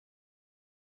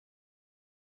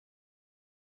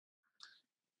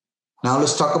Now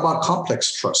let's talk about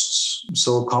complex trusts.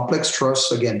 So complex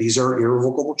trusts, again, these are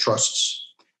irrevocable trusts.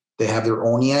 They have their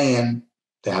own EIN.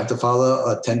 They have to file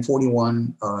a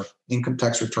 1041 income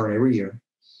tax return every year.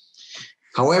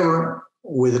 However,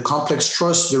 with a complex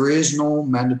trust, there is no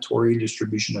mandatory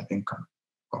distribution of income.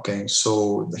 Okay,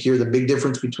 so here the big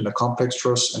difference between a complex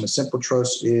trust and a simple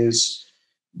trust is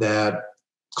that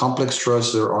complex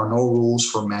trusts, there are no rules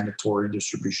for mandatory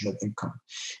distribution of income.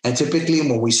 And typically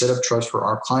when we set up trusts for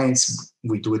our clients,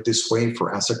 we do it this way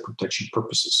for asset protection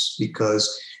purposes,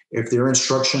 because if there are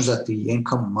instructions that the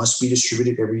income must be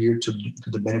distributed every year to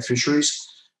the beneficiaries,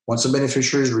 once the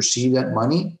beneficiaries receive that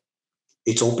money,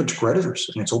 it's open to creditors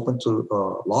and it's open to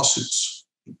lawsuits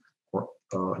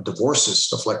or divorces,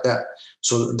 stuff like that.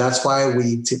 So that's why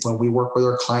when we work with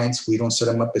our clients, we don't set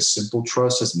them up as simple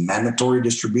trusts, as mandatory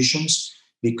distributions,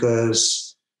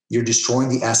 because you're destroying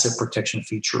the asset protection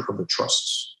feature of the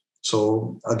trusts.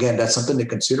 So again, that's something to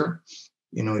consider.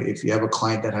 You know, if you have a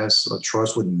client that has a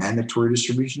trust with mandatory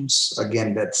distributions,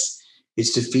 again,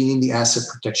 it's defeating the asset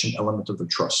protection element of the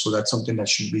trust. So that's something that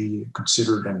should be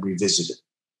considered and revisited.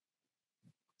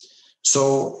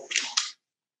 So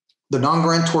the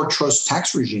non-grantor trust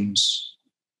tax regimes,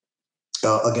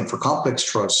 again, for complex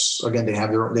trusts, again, they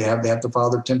have to file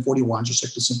their 1041, just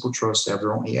like the simple trust. They have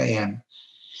their own EIN.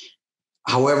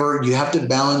 However, you have to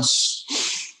balance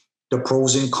the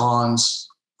pros and cons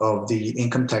of the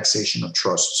income taxation of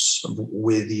trusts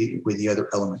with the other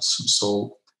elements.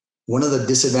 So one of the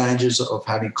disadvantages of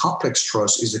having complex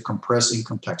trusts is the compressed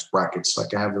income tax brackets,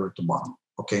 like I have there at the bottom.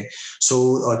 Okay,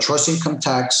 so trust income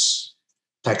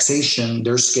taxation,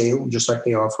 they're scaled just like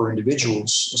they are for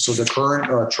individuals. So the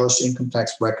current trust income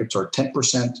tax brackets are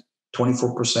 10%,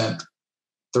 24%,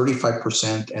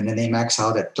 35%, and then they max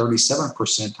out at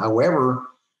 37%. However,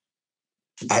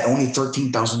 at only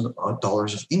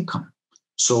 $13,000 of income.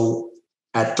 So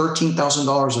at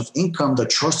 $13,000 of income, the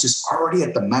trust is already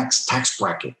at the max tax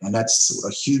bracket, and that's a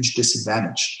huge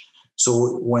disadvantage.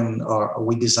 So when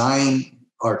we design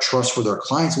our trust for their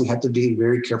clients, we have to pay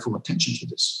very careful attention to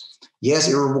this. Yes,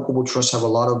 irrevocable trusts have a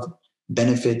lot of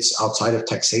benefits outside of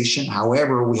taxation.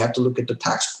 However, we have to look at the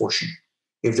tax portion.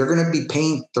 If they're going to be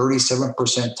paying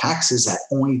 37% taxes at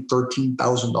only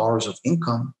 $13,000 of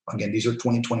income, again, these are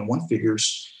 2021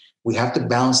 figures, we have to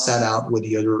balance that out with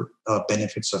the other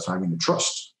benefits of having a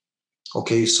trust.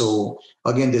 Okay, so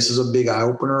again, this is a big eye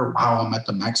opener. Wow, I'm at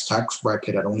the max tax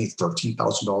bracket at only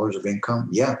 $13,000 of income.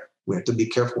 Yeah, we have to be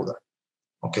careful there.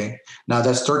 Okay, now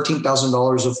that's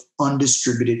 $13,000 of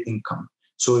undistributed income.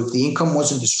 So if the income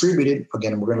wasn't distributed,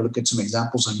 again, we're going to look at some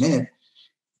examples in a minute,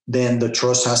 then the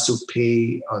trust has to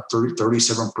pay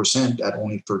 37% at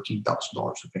only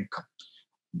 $13,000 of income.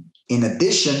 In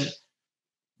addition,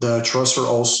 the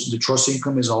trust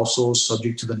income is also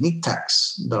subject to the NIC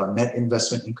tax, the net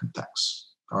investment income tax,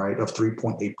 all right, of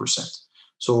 3.8%.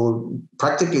 So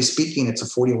practically speaking, it's a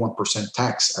 41%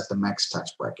 tax at the max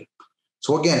tax bracket.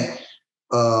 So again,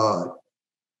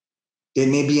 it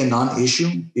may be a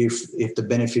non-issue if the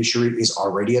beneficiary is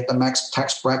already at the max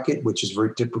tax bracket, which is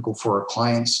very typical for our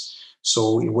clients.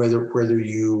 So whether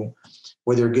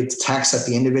it gets taxed at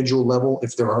the individual level,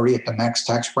 if they're already at the max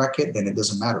tax bracket, then it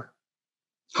doesn't matter.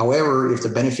 However, if the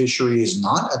beneficiary is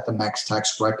not at the max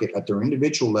tax bracket at their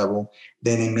individual level,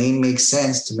 then it may make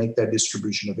sense to make that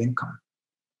distribution of income.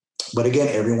 But again,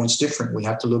 everyone's different. We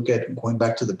have to look at, going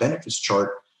back to the benefits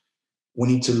chart, we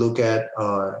need to look at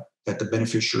the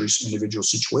beneficiary's individual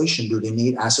situation. Do they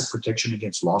need asset protection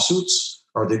against lawsuits?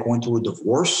 Are they going through a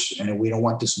divorce and we don't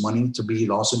want this money to be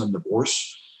lost in a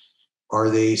divorce? Are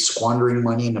they squandering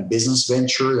money in a business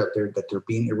venture that they're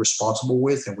being irresponsible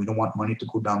with, and we don't want money to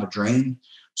go down the drain?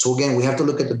 So again, we have to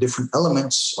look at the different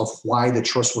elements of why the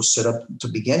trust was set up to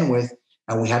begin with,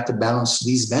 and we have to balance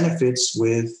these benefits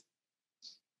with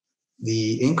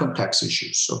the income tax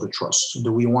issues of the trust.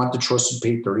 Do we want the trust to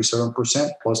pay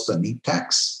 37% plus the NIC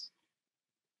tax?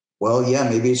 Well, yeah,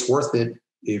 maybe it's worth it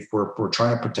if we're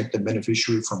trying to protect the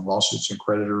beneficiary from lawsuits and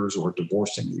creditors or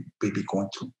divorce that you may be going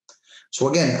through. So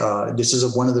again, this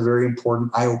is one of the very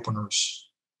important eye openers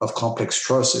of complex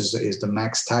trusts is the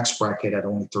max tax bracket at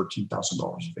only $13,000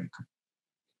 of income.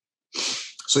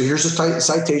 So here's a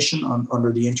citation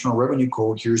under the Internal Revenue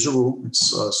Code. Here's the rule.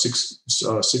 It's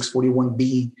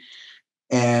 641B.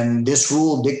 And this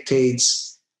rule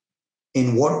dictates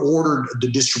in what order the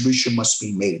distribution must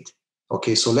be made.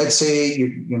 Okay, so let's say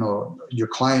your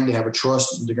client, they have a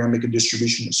trust, they're going to make a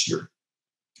distribution this year.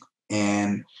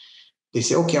 And they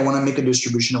say, okay, I want to make a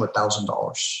distribution of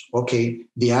 $1,000. Okay,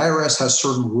 the IRS has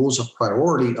certain rules of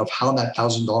priority of how that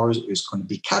 $1,000 is going to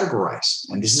be categorized.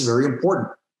 And this is very important,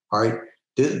 all right?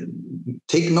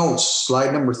 Take notes,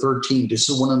 slide number 13. This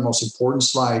is one of the most important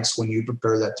slides when you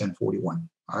prepare that 1041.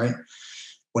 All right.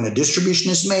 When a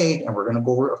distribution is made, and we're going to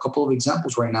go over a couple of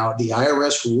examples right now, the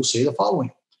IRS rules say the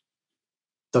following.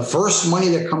 The first money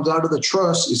that comes out of the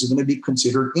trust is going to be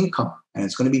considered income, and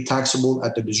it's going to be taxable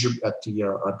at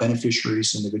the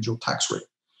beneficiary's individual tax rate.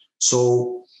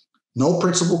 So no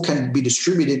principal can be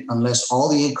distributed unless all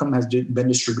the income has been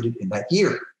distributed in that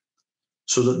year.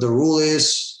 So the rule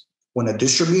is when a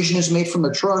distribution is made from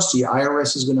the trust, the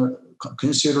IRS is going to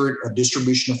consider it a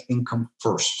distribution of income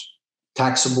first,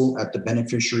 taxable at the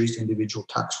beneficiary's individual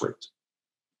tax rate.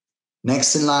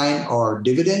 Next in line are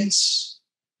dividends.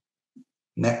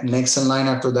 Next in line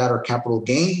after that are capital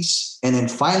gains. And then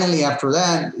finally after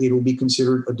that, it will be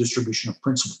considered a distribution of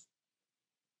principal.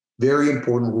 Very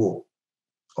important rule.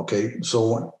 Okay,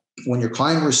 so when your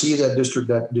client receives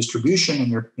that distribution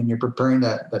and you're preparing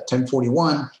that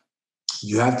 1041,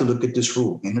 you have to look at this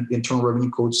rule, Internal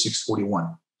Revenue Code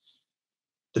 641.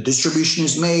 The distribution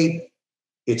is made.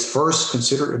 It's first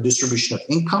considered a distribution of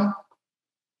income.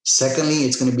 Secondly,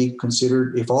 it's going to be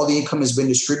considered, if all the income has been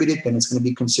distributed, then it's going to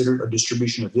be considered a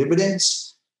distribution of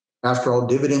dividends. After all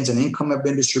dividends and income have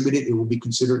been distributed, it will be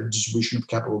considered a distribution of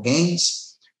capital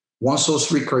gains. Once those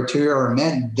three criteria are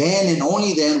met, then and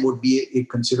only then would be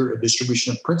considered a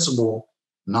distribution of principal,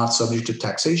 not subject to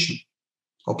taxation.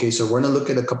 Okay, so we're going to look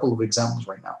at a couple of examples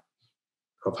right now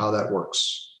of how that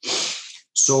works.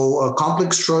 So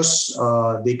complex trusts,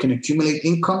 they can accumulate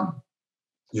income.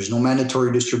 There's no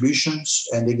mandatory distributions,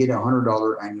 and they get a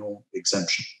 $100 annual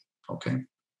exemption. Okay.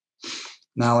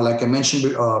 Now, like I mentioned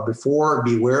before,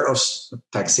 beware of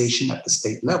taxation at the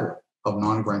state level of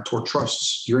non-grantor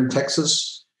trusts. Here in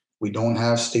Texas, we don't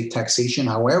have state taxation.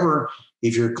 However,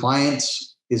 if your client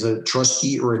is a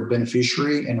trustee or a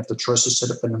beneficiary, and if the trust is set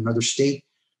up in another state,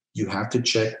 you have to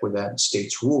check with that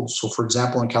state's rules. So, for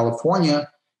example, in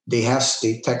California, they have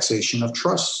state taxation of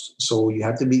trusts. So you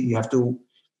have to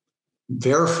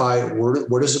verify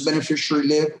where does the beneficiary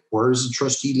live, where does the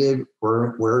trustee live,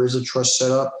 where is the trust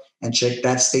set up, and check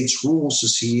that state's rules to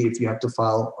see if you have to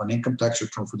file an income tax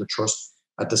return for the trust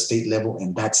at the state level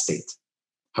in that state.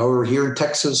 However, here in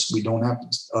Texas, we don't have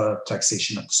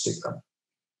taxation at the state level.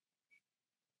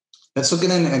 Let's look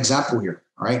at an example here,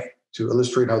 all right, to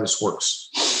illustrate how this works.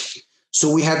 So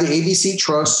we have the ABC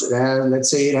Trust. Let's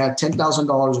say it had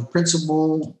 $10,000 of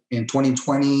principal in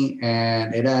 2020,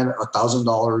 and it had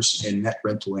 $1,000 in net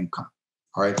rental income.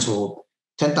 All right, so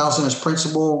 $10,000 is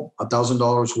principal,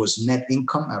 $1,000 was net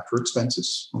income after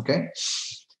expenses. Okay,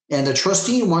 and the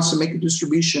trustee wants to make a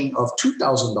distribution of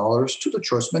 $2,000 to the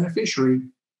trust beneficiary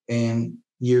in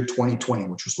year 2020,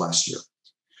 which was last year.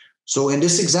 So in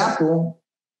this example,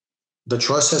 the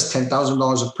trust has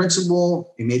 $10,000 of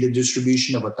principal. It made a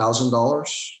distribution of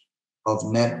 $1,000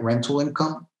 of net rental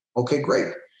income. Okay,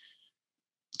 great.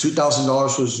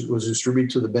 $2,000 was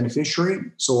distributed to the beneficiary.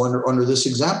 So under this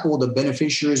example, the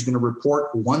beneficiary is going to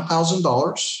report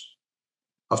 $1,000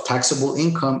 of taxable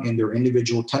income in their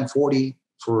individual 1040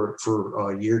 for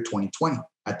year 2020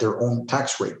 at their own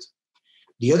tax rate.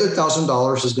 The other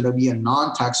 $1,000 is going to be a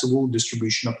non-taxable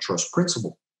distribution of trust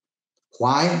principal.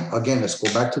 Why? Again, let's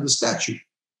go back to the statute.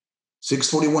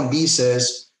 641B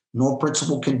says no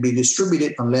principal can be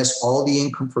distributed unless all the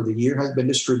income for the year has been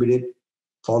distributed,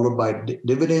 followed by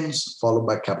dividends, followed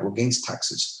by capital gains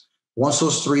taxes. Once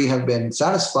those three have been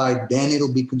satisfied, then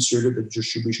it'll be considered a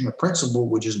distribution of principal,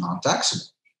 which is non-taxable.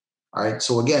 All right.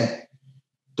 So again,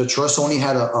 the trust only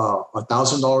had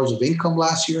 $1,000 of income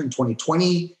last year in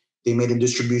 2020. They made a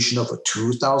distribution of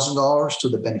 $2,000 to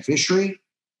the beneficiary.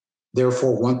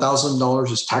 Therefore,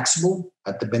 $1,000 is taxable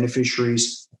at the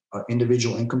beneficiary's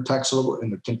individual income tax level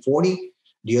in the 1040.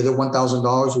 The other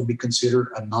 $1,000 will be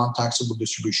considered a non-taxable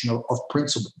distribution of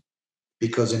principal,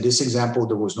 because in this example,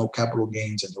 there was no capital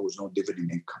gains and there was no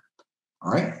dividend income.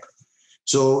 All right.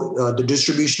 So the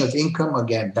distribution of income,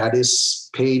 again, that is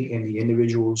paid in the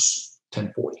individual's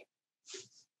 1040.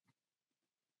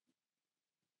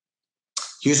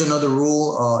 Here's another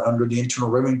rule under the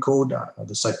Internal Revenue Code.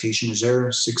 The citation is there,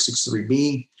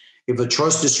 663B. If a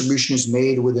trust distribution is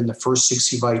made within the first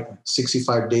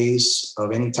 65 days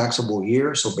of any taxable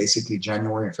year, so basically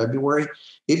January and February,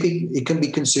 it can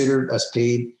be considered as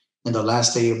paid in the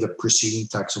last day of the preceding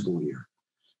taxable year.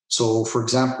 So for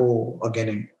example,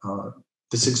 again,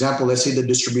 this example, let's say the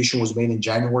distribution was made in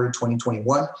January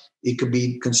 2021, it could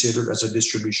be considered as a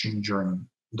distribution during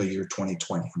the year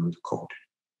 2020 under the code.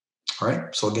 All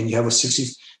right. So again, you have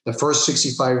the first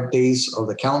 65 days of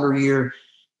the calendar year,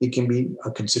 it can be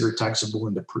considered taxable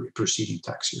in the preceding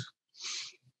tax year.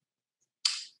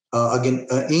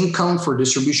 Income for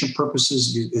distribution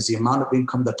purposes is the amount of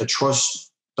income that the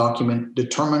trust document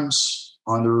determines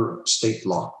under state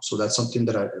law. So that's something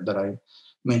that I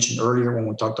mentioned earlier when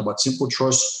we talked about simple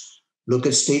trust. Look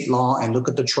at state law and look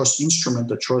at the trust instrument,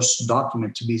 the trust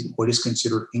document, to be what is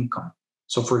considered income.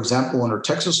 So, for example, under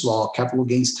Texas law, capital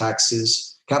gains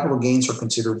are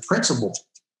considered principal.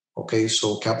 Okay,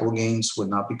 so capital gains would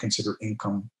not be considered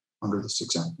income under this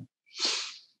example.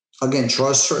 Again,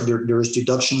 trusts, there's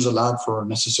deductions allowed for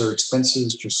necessary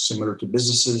expenses, just similar to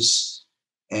businesses.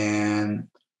 And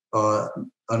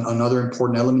another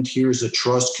important element here is the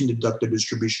trust can deduct the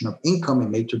distribution of income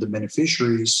and made to the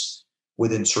beneficiaries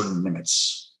within certain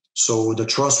limits. So the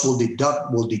trust will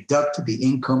deduct the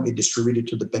income it distributed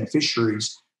to the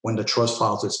beneficiaries when the trust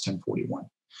files its 1041.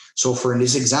 So for in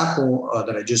this example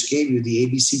that I just gave you, the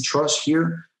ABC trust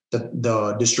here,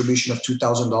 the distribution of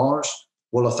 $2,000,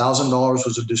 well, $1,000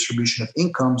 was a distribution of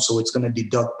income, so it's going to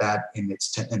deduct that in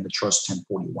the trust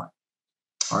 1041.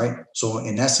 All right. So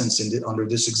in essence, under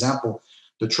this example,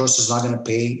 the trust is not going to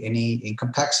pay any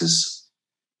income taxes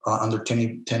under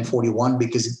 1041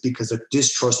 because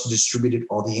this trust distributed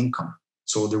all the income.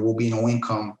 So there will be no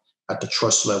income at the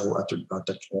trust level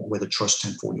with the trust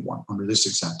 1041 under this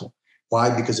example.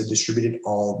 Why? Because it distributed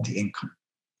all the income.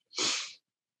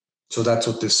 So that's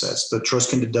what this says. The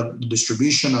trust can deduct the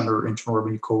distribution under Internal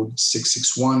Revenue Code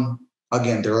 661.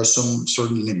 Again, there are some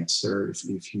certain limits there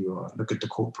if you look at the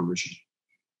code provision.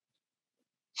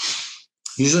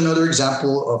 Here's another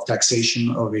example of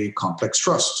taxation of a complex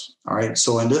trust. All right.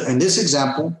 So in this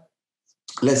example,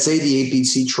 let's say the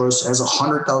ABC trust has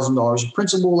 $100,000 of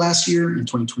principal last year in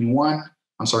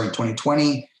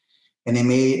 2020, and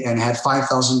they had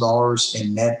 $5,000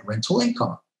 in net rental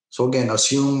income. So again,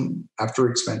 assume after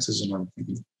expenses and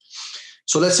everything.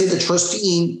 So let's say the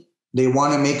trustee, they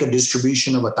want to make a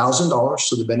distribution of $1,000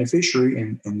 to the beneficiary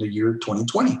in the year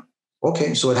 2020.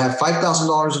 Okay, so it had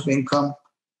 $5,000 of income,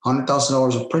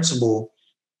 $100,000 of principal,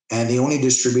 and they only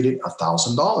distributed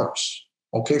 $1,000.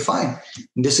 Okay, fine.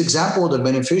 In this example, the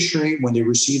beneficiary, when they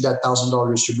received that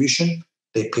 $1,000 distribution,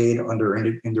 they paid under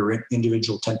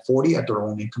individual 1040 at their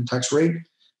own income tax rate.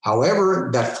 However,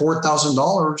 that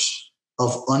 $4,000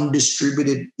 of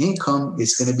undistributed income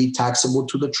is going to be taxable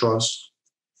to the trust,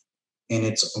 and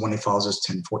it's when it files as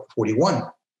 1041.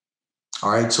 All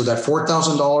right, so that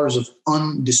 $4,000 of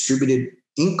undistributed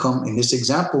income in this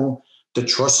example, the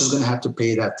trust is going to have to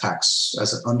pay that tax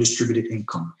as an undistributed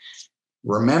income.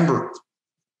 Remember,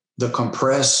 the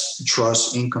compressed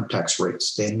trust income tax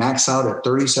rates, they max out at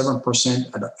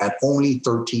 37% at only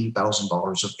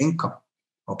 $13,000 of income.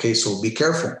 Okay, so be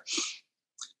careful.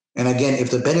 And again, if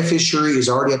the beneficiary is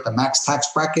already at the max tax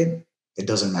bracket, it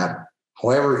doesn't matter.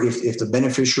 However, if the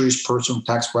beneficiary's personal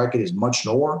tax bracket is much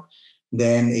lower,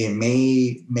 then it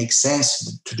may make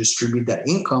sense to distribute that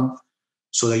income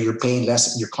so that you're paying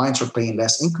less, your clients are paying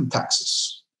less income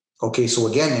taxes. Okay, so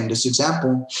again, in this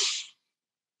example,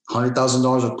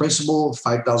 $100,000 of principal,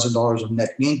 $5,000 of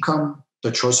net income,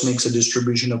 the trust makes a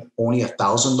distribution of only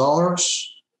 $1,000.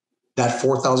 That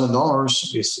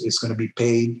 $4,000 is going to be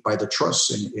paid by the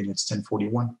trust in its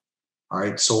 1041. All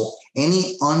right. So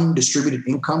any undistributed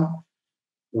income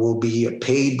will be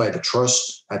paid by the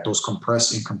trust at those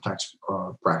compressed income tax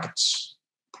brackets,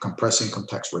 compressed income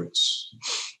tax rates.